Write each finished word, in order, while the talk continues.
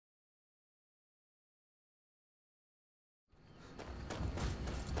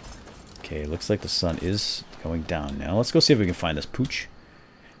Okay, looks like the sun is going down now. Let's go see if we can find this pooch.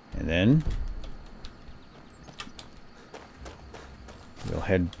 And then we'll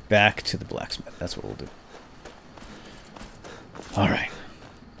head back to the blacksmith. That's what we'll do. Alright.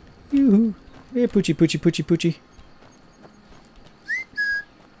 Yoo-hoo. Hey, poochie, poochie, poochie, poochie.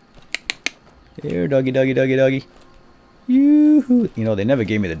 Here, doggy, doggy, doggy, doggy. Yoo-hoo. You know, they never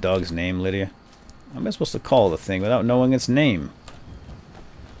gave me the dog's name, Lydia. How am I supposed to call the thing without knowing its name?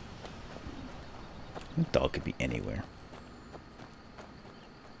 That dog could be anywhere.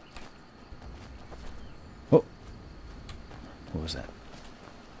 Oh. What was that?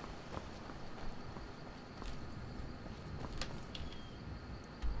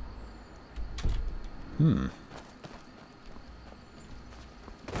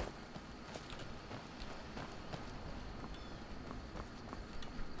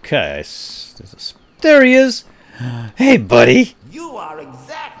 Okay, there he is. Hey, buddy. You are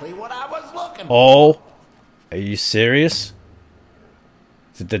exactly what I was looking for. Oh, are you serious?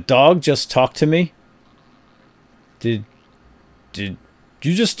 Did the dog just talk to me? Did you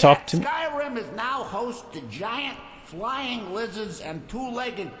just talk to me? Skyrim is now host to giant flying lizards and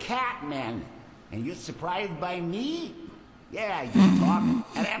two-legged cat men. And you're surprised by me? Yeah, you talk,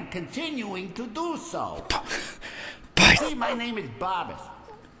 and I'm continuing to do so. See, my name is Barbas,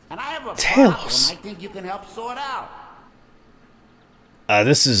 and I have a problem I think you can help sort out.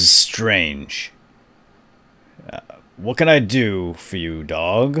 This is strange. What can I do for you,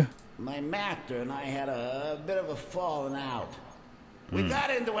 dog? My master and I had a bit of a falling out. We got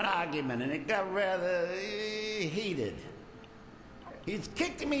into an argument, and it got rather heated. He's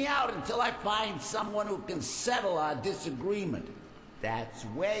kicked me out until I find someone who can settle our disagreement. That's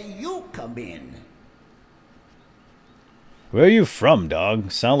where you come in. Where are you from,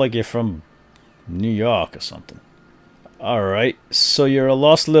 dog? Sound like you're from New York or something. Alright, so you're a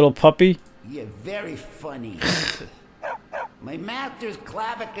lost little puppy? You're very funny. My master's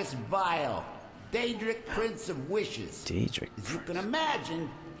Clavicus Vile, Daedric Prince of Wishes. Daedric. As you can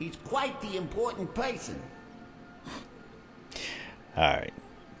imagine, he's quite the important person. Alright.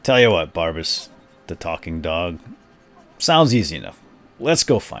 Tell you what, Barbas, the talking dog. Sounds easy enough. Let's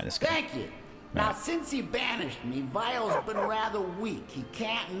go find this guy. Thank you. Now, since he banished me, Vile's been rather weak. He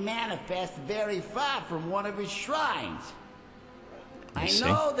can't manifest very far from one of his shrines. I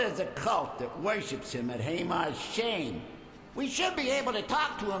know there's a cult that worships him at Hamar's Shame. We should be able to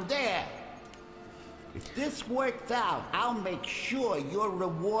talk to him there. If this works out, I'll make sure you're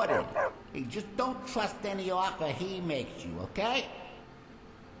rewarded. Hey, just don't trust any offer he makes you, okay?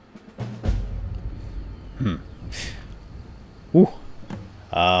 Ooh.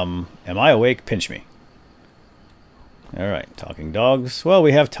 Am I awake? Pinch me. Alright, talking dogs. Well,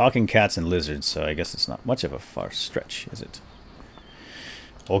 we have talking cats and lizards, so I guess it's not much of a far stretch, is it?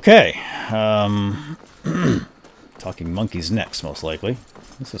 Okay. Talking monkeys next, most likely.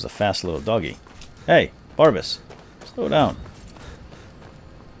 This is a fast little doggy. Hey, Barbas, slow down.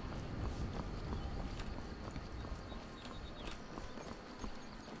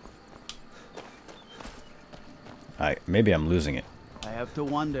 Maybe I'm losing it. I have to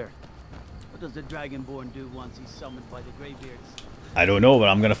wonder, what does the dragonborn do once he's summoned by the graybeards? I don't know, but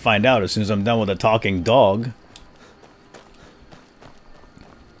I'm gonna find out as soon as I'm done with the talking dog.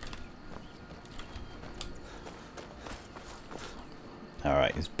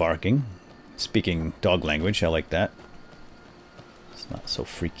 Alright, he's barking. Speaking dog language, I like that. It's not so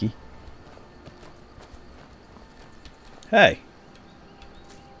freaky. Hey!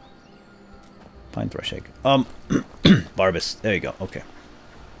 Pine thrush egg. Barbas. There you go. Okay.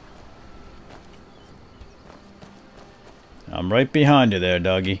 I'm right behind you there,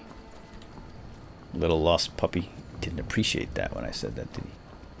 doggy. Little lost puppy. Didn't appreciate that when I said that, did he?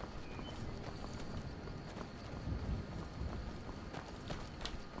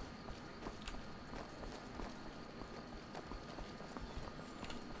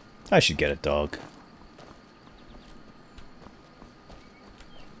 I should get a dog.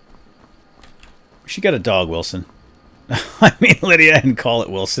 We should get a dog, Wilson. I mean, Lydia, and call it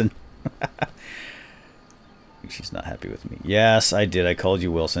Wilson. She's not happy with me. Yes, I did. I called you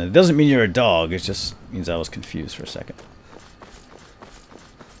Wilson. It doesn't mean you're a dog. It just means I was confused for a second.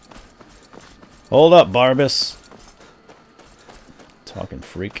 Hold up, Barbas. Talking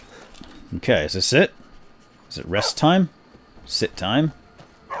freak. Okay, is this it? Is it rest time? Sit time?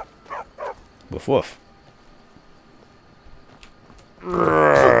 Woof woof.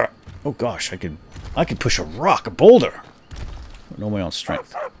 Oh gosh, I could push a rock, a boulder. I know my own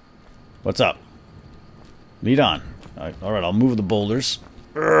strength. What's up? Lead on. Alright, I'll move the boulders.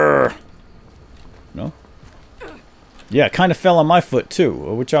 No? Yeah, it kind of fell on my foot too.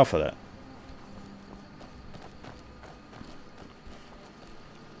 Watch out for that.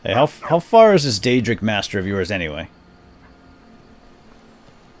 Hey, how far is this Daedric master of yours anyway?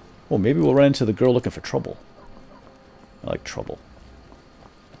 Oh, maybe we'll run into the girl looking for trouble. I like trouble.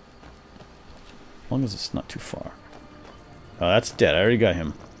 As long as it's not too far. Oh, that's dead. I already got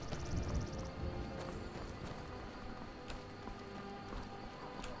him.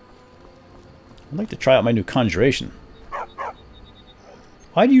 I'd like to try out my new conjuration.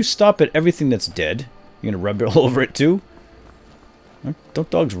 Why do you stop at everything that's dead? You gonna rub it all over it too? Don't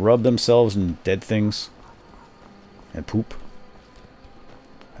dogs rub themselves in dead things? And poop?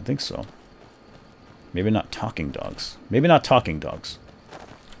 I think so. Maybe not talking dogs. Maybe not talking dogs.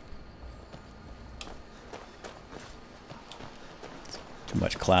 Too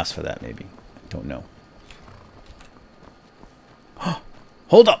much class for that, maybe. I don't know.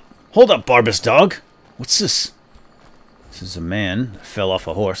 Hold up! Hold up, Barbas dog! What's this? This is a man that fell off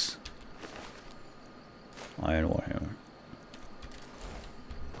a horse. Iron Warhammer.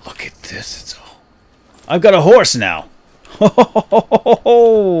 Look at this. It's all... I've got a horse now!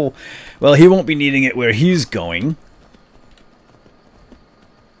 Well, he won't be needing it where he's going.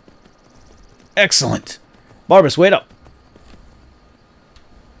 Excellent! Barbas, wait up!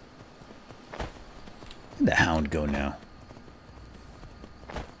 Where'd the hound go now?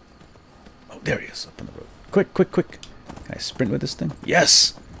 Oh, there he is, up on the road. Quick, quick, quick! Can I sprint with this thing?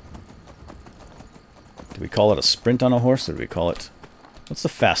 Yes! Do we call it a sprint on a horse, or do we call it... What's the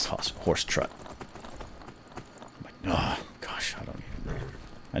fast horse trot? Oh, gosh, I don't even know.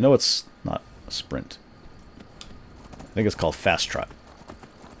 I know it's not a sprint. I think it's called fast trot.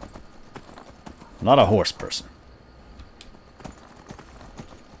 I'm not a horse person.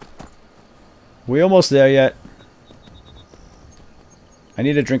 We almost there yet? I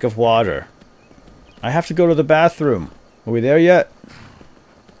need a drink of water. I have to go to the bathroom. Are we there yet?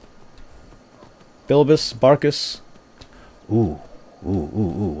 Bilbus, Barkus. Ooh,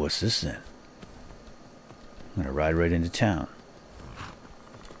 what's this then? I'm gonna ride right into town.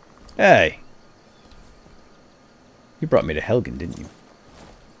 Hey! You brought me to Helgen, didn't you?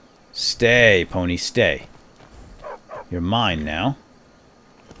 Stay, pony, stay. You're mine now.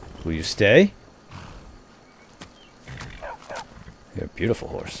 Will you stay? You're a beautiful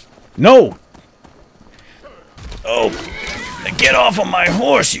horse. No! Oh! Get off of my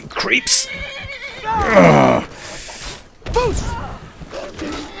horse, you creeps! Ugh.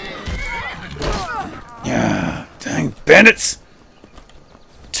 Yeah, dang bandits!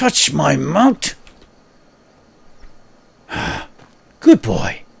 Touch my mount! Good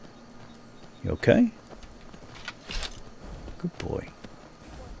boy. You okay? Good boy.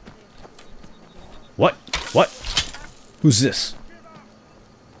 What? What? Who's this?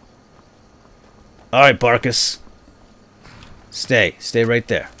 Alright, Barkus. Stay. Stay right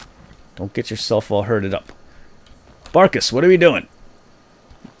there. Don't get yourself all hurted up. Barkus, what are we doing?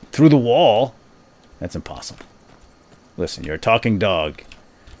 Through the wall? That's impossible. Listen, you're a talking dog.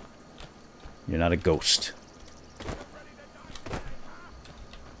 You're not a ghost.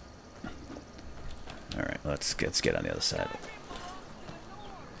 Alright, let's get on the other side.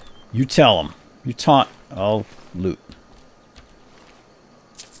 You tell him. You taunt. I'll loot.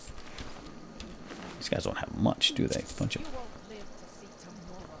 These guys don't have much, do they? Bunch of...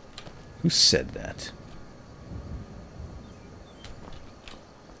 Who said that?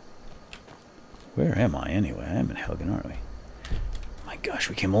 Where am I anyway? I am in Helgen, aren't we? My gosh,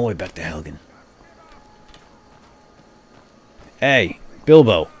 we came all the way back to Helgen. Hey,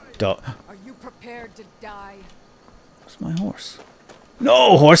 Bilbo. Are you prepared to die? Where's my horse?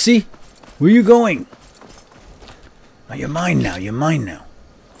 No, horsey! Where are you going? Oh, you're mine now. You're mine now.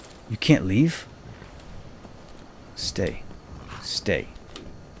 You can't leave? Stay. Stay.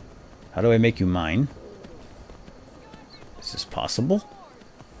 How do I make you mine? Is this possible?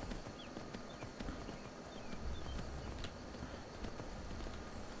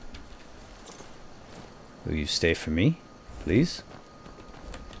 Will you stay for me, please?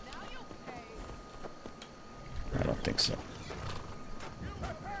 I don't think so.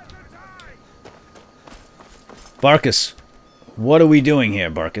 Barkus, what are we doing here,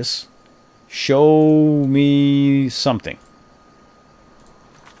 Barkus? Show me something.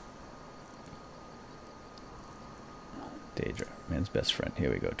 Daedra, man's best friend.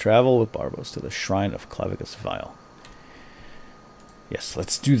 Here we go. Travel with Barbas to the shrine of Clavicus Vile. Yes,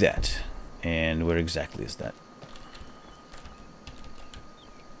 let's do that. And where exactly is that?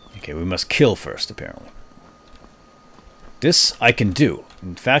 Okay, we must kill first, apparently. This I can do.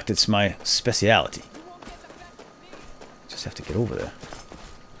 In fact, it's my speciality. Just have to get over there.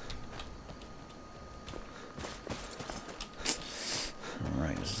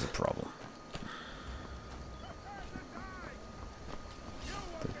 Alright, this is a problem.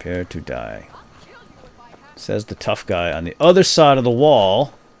 Prepare to die. Says the tough guy on the other side of the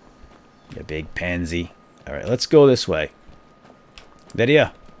wall. You big pansy. Alright, let's go this way.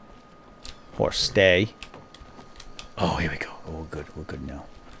 Lydia. Horse, stay. Oh, here we go. Oh, we're good. We're good now.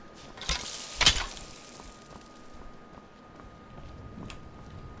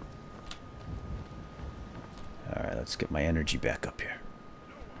 Alright, let's get my energy back up here.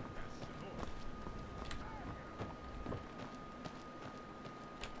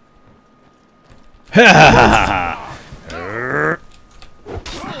 Ha ha ha ha!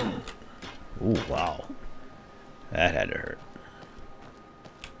 Ooh, wow. That had to hurt.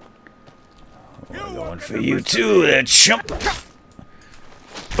 Oh, I'm going for you too, that chump!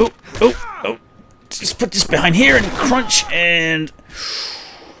 Oh, oh, oh! Just put this behind here and crunch and...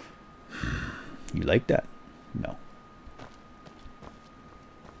 You like that? No.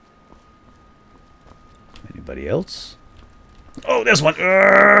 Anybody else? Oh, there's one!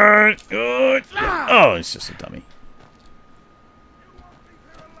 Oh, it's just a dummy.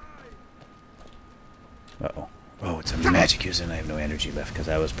 Uh-oh. Oh, it's a magic user and I have no energy left because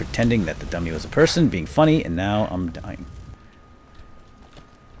I was pretending that the dummy was a person, being funny, and now I'm dying.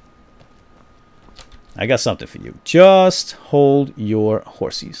 I got something for you. Just hold your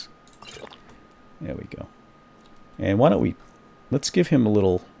horsies. There we go. And why don't we... Let's give him a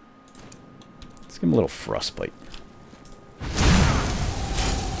little... Let's give him a little frostbite.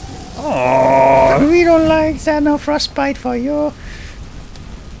 Oh, we don't like that. No frostbite for you. All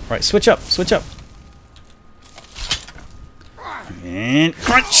right, switch up. Switch up. And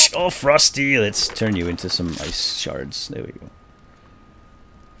crunch! Oh, Frosty. Let's turn you into some ice shards. There we go.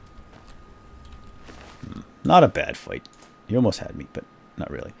 Not a bad fight. You almost had me, but not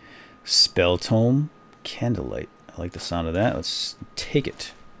really. Spell tome. Candlelight. I like the sound of that. Let's take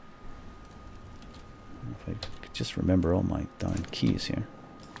it. If I could just remember all my darn keys here.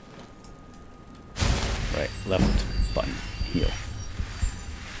 Right, left button, heal.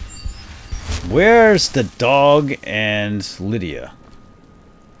 Where's the dog and Lydia?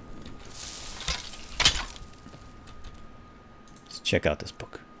 Let's check out this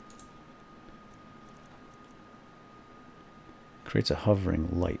book. Creates a hovering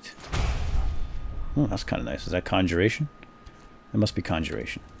light. Oh, that's kind of nice. Is that conjuration? That must be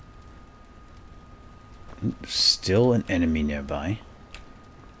conjuration. Still an enemy nearby.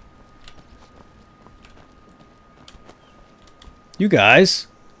 You guys.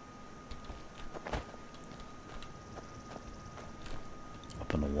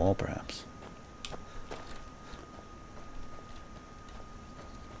 Up on the wall, perhaps.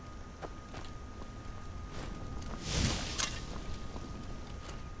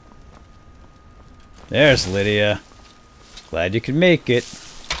 There's Lydia. Glad you could make it.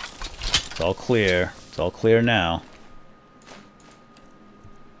 It's all clear. It's all clear now.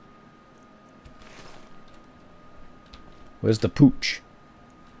 Where's the pooch?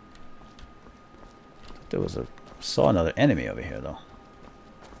 There was a... Saw another enemy over here, though.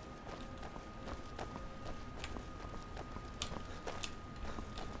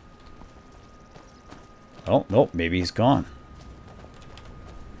 Oh, nope. Maybe he's gone.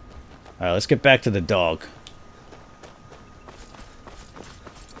 Alright, let's get back to the dog.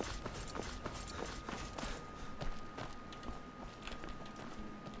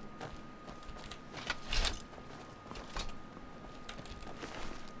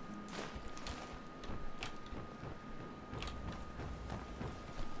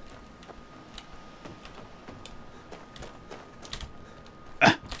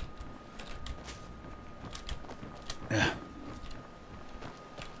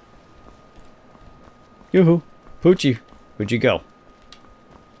 Yoo-hoo. Poochie, where'd you go?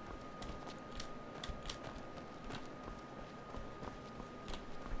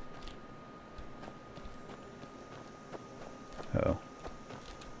 Uh-oh.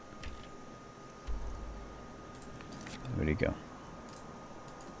 Where'd he go?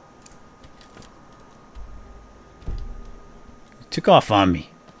 He took off on me.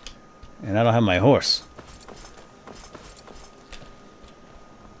 And I don't have my horse.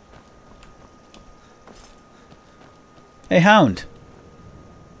 Hey, Hound.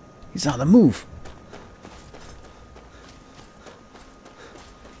 He's on the move.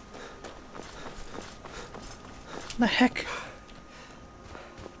 What the heck?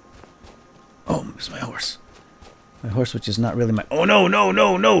 Oh, it's my horse. My horse, which is not really my... Oh, no, no,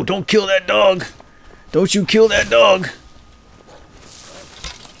 no, no. Don't kill that dog. Don't you kill that dog.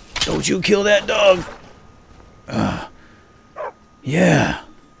 Don't you kill that dog. Yeah.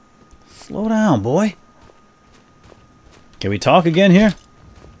 Slow down, boy. Can we talk again here?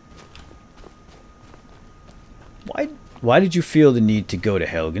 Why did you feel the need to go to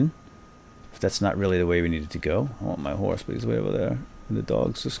Helgen? If that's not really the way we needed to go. I want my horse, but he's way over there. And the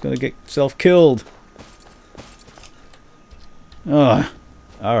dog's just gonna get self-killed. Ugh.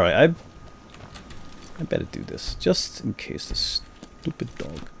 Alright, I better do this. Just in case this stupid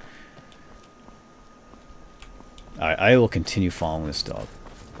dog. Alright, I will continue following this dog.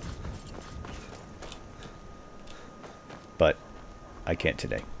 But I can't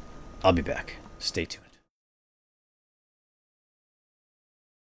today. I'll be back. Stay tuned.